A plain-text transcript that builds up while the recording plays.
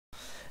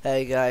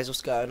Hey guys,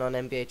 what's going on?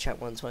 NBA Chat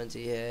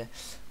 120 here.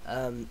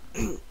 I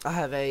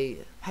have a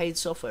paid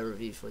software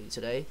review for you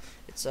today.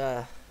 It's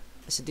a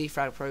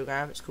defrag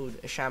program. It's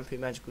called Ashampoo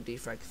Magical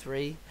Defrag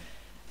 3,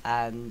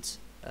 and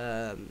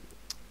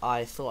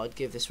I thought I'd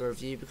give this a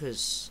review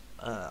because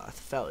I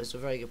felt it's a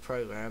very good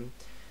program.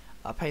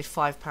 I paid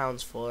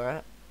 £5 for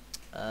it,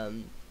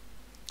 and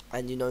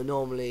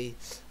normally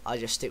I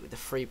just stick with the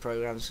free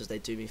programs because they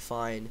do me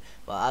fine.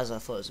 But as I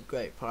thought it was a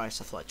great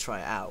price, I thought I'd try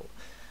it out.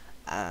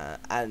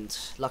 And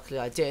luckily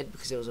I did,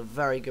 because it was a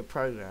very good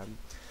program.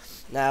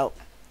 Now,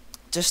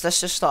 let's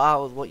just start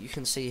out with what you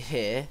can see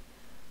here.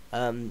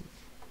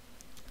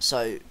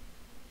 So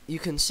you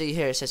can see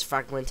here it says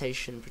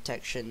fragmentation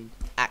protection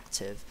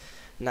active.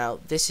 Now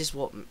this is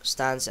what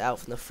stands out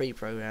from the free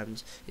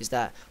programs, is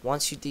that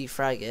once you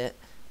defrag it,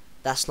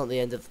 that's not the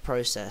end of the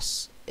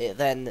process. It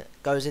then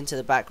goes into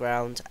the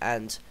background,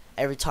 and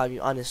every time you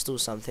uninstall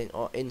something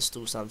or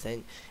install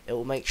something, it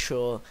will make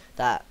sure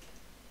that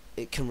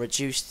it can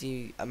reduce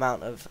the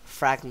amount of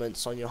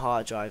fragments on your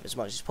hard drive as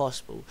much as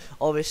possible.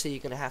 Obviously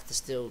you're going to have to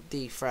still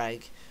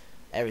defrag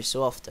every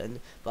so often,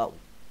 but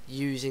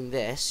using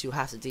this you'll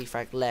have to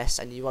defrag less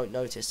and you won't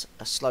notice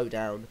a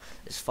slowdown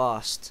as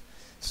fast.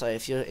 So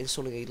if you're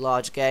installing a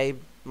large game,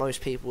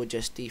 most people would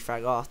just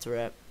defrag after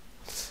it,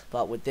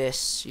 but with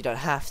this you don't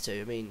have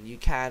to. I mean, you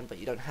can, but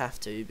you don't have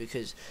to,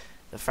 because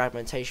the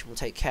fragmentation will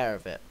take care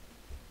of it.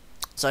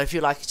 So if you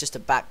like, it's just a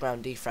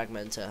background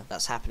defragmenter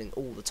that's happening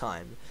all the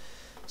time.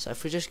 So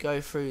if we just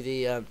go through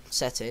the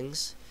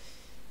settings,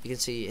 you can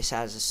see it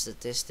has the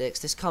statistics.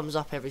 This comes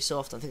up every so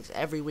often. I think it's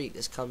every week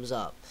this comes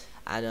up,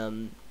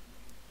 and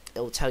it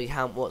will tell you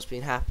what's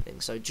been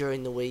happening. So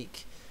during the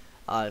week,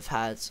 I've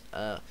had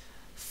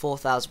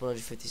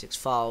 4,156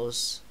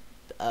 files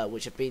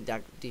which have been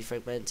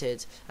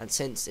defragmented, and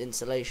since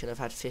installation I've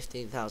had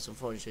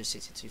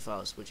 15,462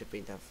 files which have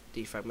been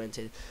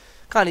defragmented.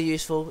 Kind of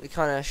useful. It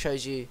kind of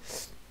shows you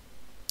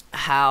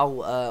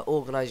how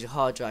organised your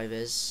hard drive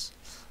is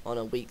on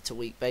a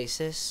week-to-week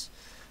basis.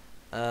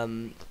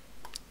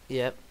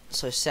 Yep.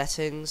 So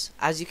settings,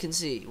 as you can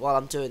see, while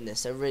I'm doing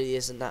this, there really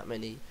isn't that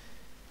many.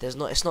 It's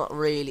not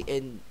really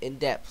in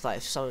depth. Like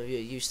if some of you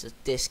are used to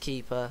Disk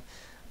Keeper,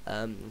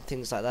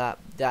 things like that,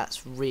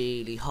 that's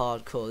really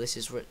hardcore. This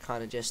is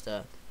kind of just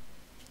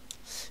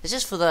it's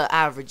just for the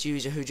average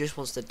user who just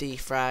wants to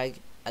defrag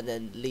and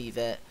then leave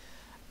it.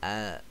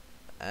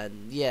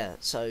 And yeah,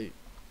 so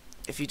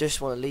if you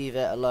just want to leave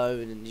it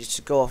alone and you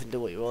just go off and do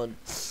what you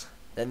want,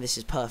 then this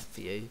is perfect for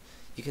you.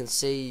 You can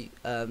see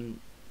you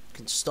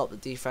can stop the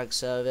defrag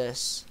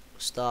service,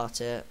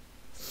 start it.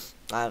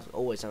 I've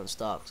always done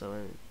start, so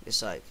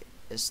it's like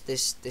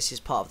this is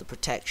part of the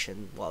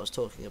protection what I was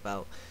talking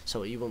about.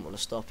 So you wouldn't want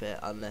to stop it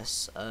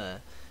unless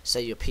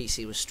say your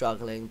PC was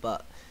struggling.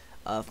 But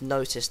I've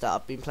noticed that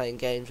I've been playing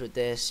games with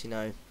this,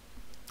 a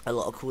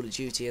lot of Call of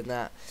Duty and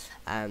that,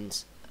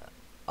 and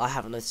I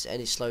haven't noticed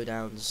any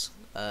slowdowns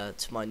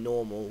to my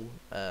normal,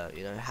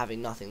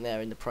 having nothing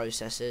there in the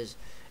processors.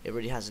 It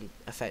really hasn't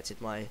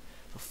affected my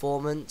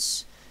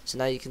performance. So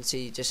now you can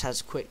see it just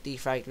has quick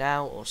defrag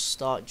now or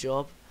start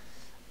job.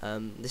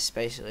 This is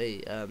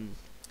basically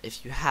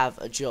if you have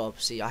a job.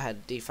 See, I had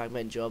a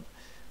defragment job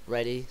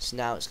ready, so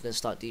now it's going to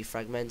start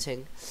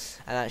defragmenting,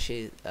 and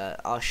actually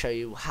I'll show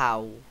you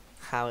how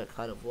it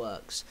kind of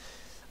works.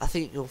 I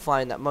think you'll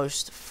find that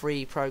most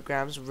free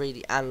programs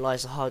really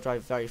analyze the hard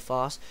drive very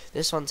fast.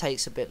 This one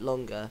takes a bit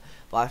longer,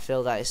 but I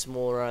feel that it's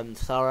more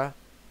thorough,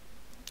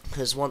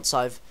 because once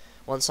I've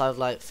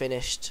like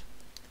finished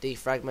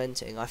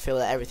defragmenting, I feel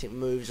that everything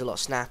moves a lot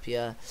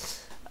snappier,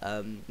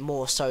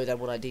 more so than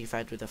when I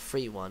defragged with a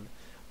free one,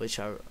 which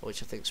I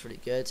think is really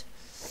good.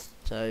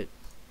 So,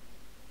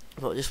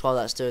 but just while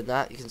that's doing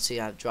that, you can see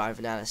I have drive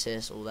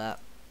analysis, all that,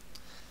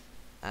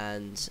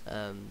 and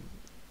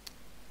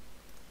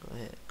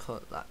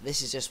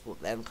this is just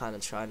what them kind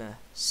of trying to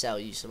sell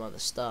you some other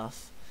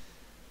stuff.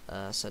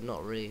 So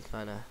not really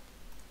kind of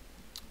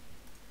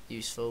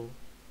useful.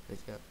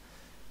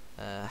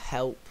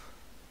 Help.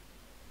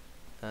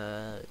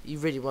 You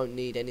really won't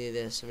need any of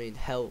this. I mean,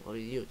 help. I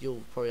mean,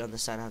 you'll probably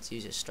understand how to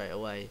use it straight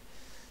away.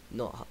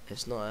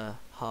 It's not a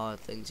hard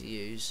thing to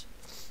use.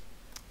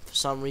 For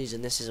some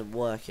reason, this isn't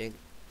working.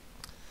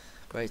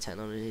 Great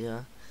technology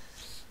here.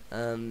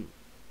 Now,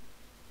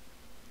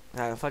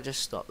 if I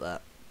just stop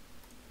that,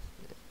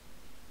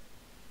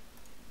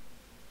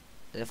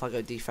 and if I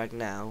go defrag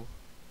now,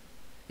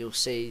 you'll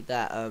see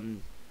that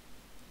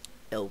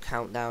it'll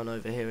count down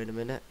over here in a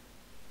minute.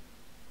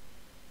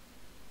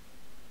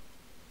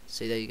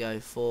 See, there you go,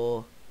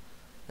 4,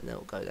 and then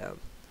it'll go down,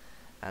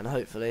 and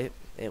hopefully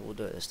it will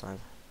do it this time.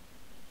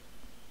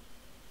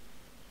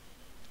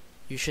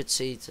 You should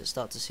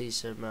start to see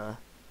some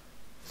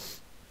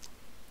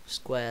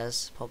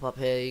squares pop up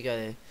here. You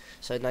go.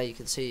 So now you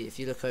can see, if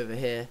you look over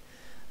here,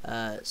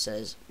 it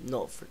says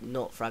not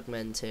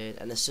fragmented,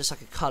 and it's just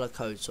like a color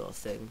code sort of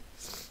thing.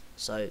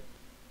 So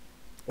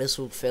this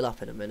will fill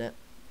up in a minute,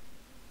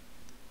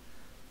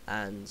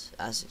 and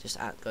as it just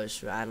goes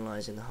through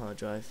analyzing the hard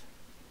drive.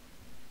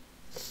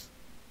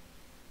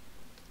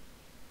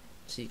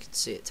 so you can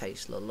see it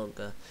takes a lot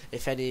longer.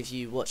 If any of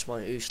you watch my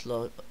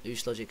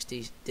Logic's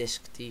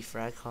disc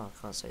defrag, I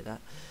can't say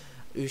that,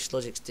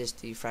 Logic's disc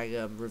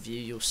defrag review,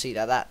 you'll see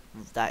that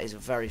is a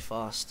very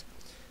fast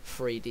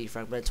free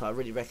defragmenter. I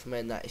really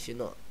recommend that if you're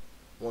not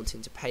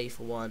wanting to pay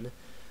for one.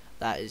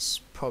 That is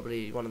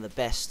probably one of the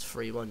best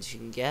free ones you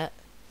can get.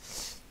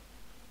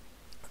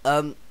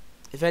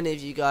 If any of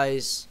you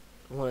guys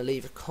want to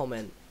leave a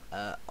comment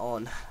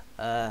on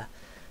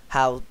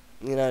how,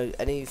 you know,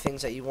 any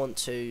things that you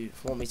want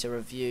me to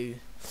review,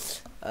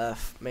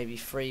 maybe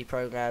free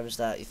programs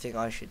that you think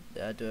I should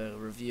do a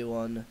review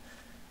on,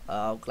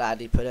 I'll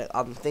gladly put it.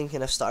 I'm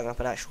thinking of starting up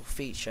an actual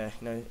feature,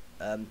 you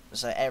know,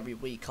 so every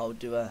week I'll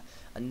do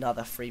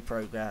another free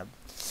program,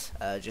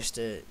 just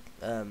to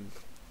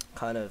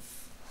kind of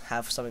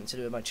have something to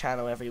do with my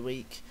channel every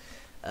week.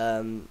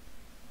 And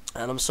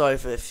I'm sorry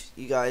if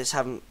you guys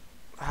haven't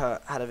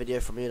had a video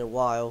from me in a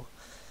while.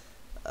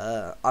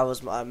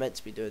 I meant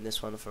to be doing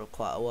this one for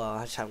quite a while.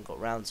 I just haven't got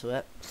round to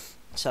it.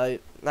 So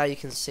now you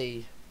can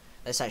see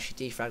it's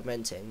actually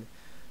defragmenting.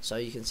 So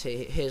you can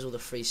see here's all the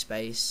free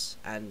space,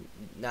 and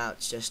now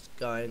it's just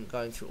going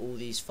through all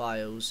these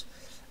files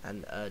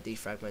and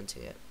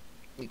defragmenting it.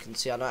 You can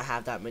see I don't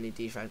have that many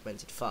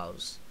defragmented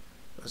files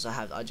because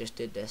I just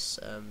did this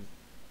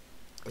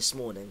this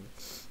morning,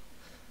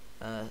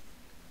 and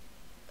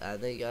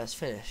there you go, it's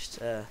finished.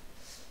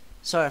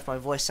 Sorry if my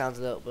voice sounds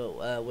a little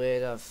bit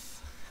weird.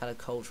 I've had a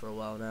cold for a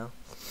while now.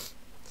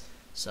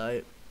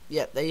 So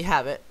yeah, there you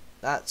have it.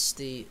 That's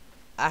the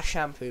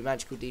Ashampoo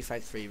Magical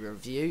Defrag 3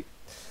 review.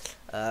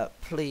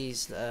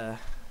 Please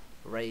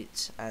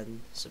rate and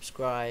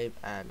subscribe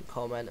and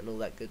comment and all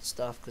that good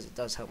stuff, because it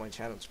does help my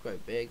channel to grow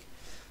big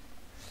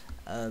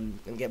and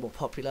get more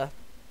popular,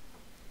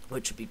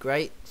 which would be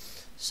great.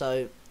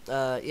 So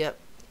yeah,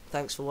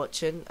 thanks for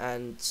watching,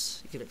 and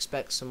you can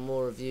expect some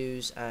more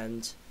reviews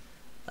and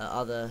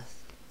other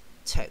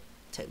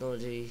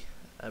technology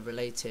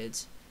related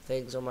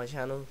things on my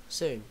channel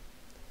soon.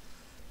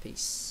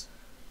 Peace.